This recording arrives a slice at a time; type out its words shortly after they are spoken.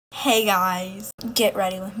Hey guys, get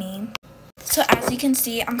ready with me. So as you can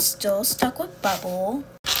see, I'm still stuck with Bubble.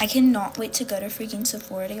 I cannot wait to go to freaking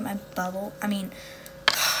Sephora to get my Bubble. I mean,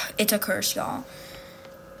 it's a curse, y'all.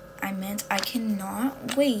 I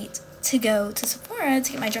cannot wait to go to Sephora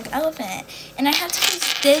to get my Drunk Elephant. And I have to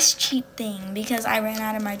use this cheap thing because I ran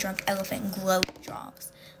out of my Drunk Elephant glow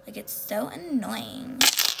drops. Like, it's so annoying.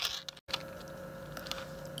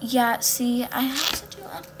 Yeah, see, I have to do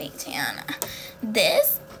a fake tan.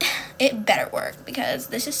 This, it better work because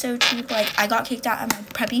this is so cheap. Like, I got kicked out of my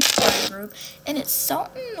preppy friend group and it's so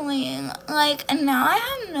annoying. Like, and now I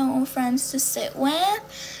have no friends to sit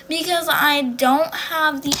with because I don't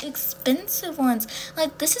have the expensive ones.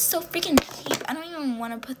 Like, this is so freaking cheap. I don't even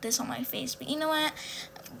want to put this on my face, but you know what?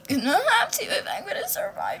 I'm gonna have to if I'm gonna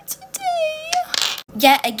survive today.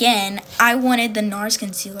 Yet again, I wanted the NARS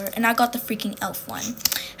concealer and I got the freaking e.l.f. one.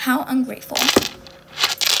 How ungrateful.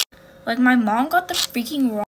 Like, my mom got the freaking wrong